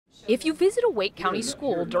If you visit a Wake County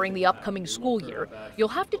school during the upcoming school year, you'll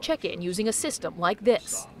have to check in using a system like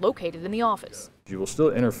this, located in the office. You will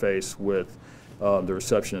still interface with the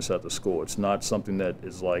receptionist at the school. It's not something that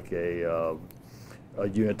is like a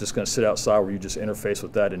unit that's going to sit outside where you just interface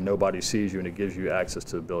with that and nobody sees you and it gives you access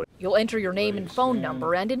to the building. You'll enter your name and phone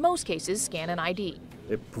number and in most cases scan an ID.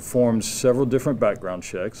 It performs several different background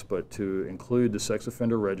checks, but to include the sex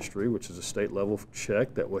offender registry, which is a state level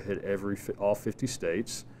check that will hit all 50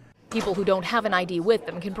 states. People who don't have an ID with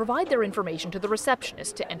them can provide their information to the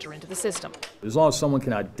receptionist to enter into the system. As long as someone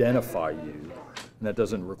can identify you, and that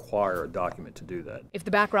doesn't require a document to do that. If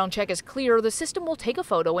the background check is clear, the system will take a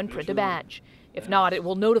photo and print a badge. If not, it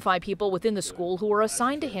will notify people within the school who are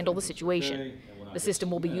assigned to handle the situation. The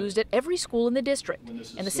system will be used at every school in the district,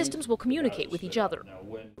 and the systems will communicate with each other.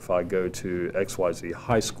 If I go to XYZ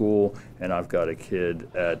high school and I've got a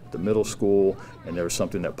kid at the middle school and there's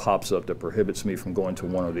something that pops up that prohibits me from going to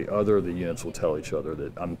one or the other, the units will tell each other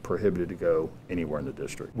that I'm prohibited to go anywhere in the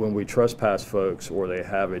district. When we trespass folks or they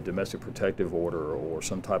have a domestic protective order or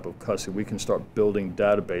some type of custody, we can start building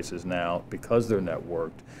databases now because they're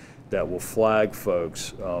networked that will flag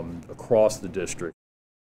folks across the district.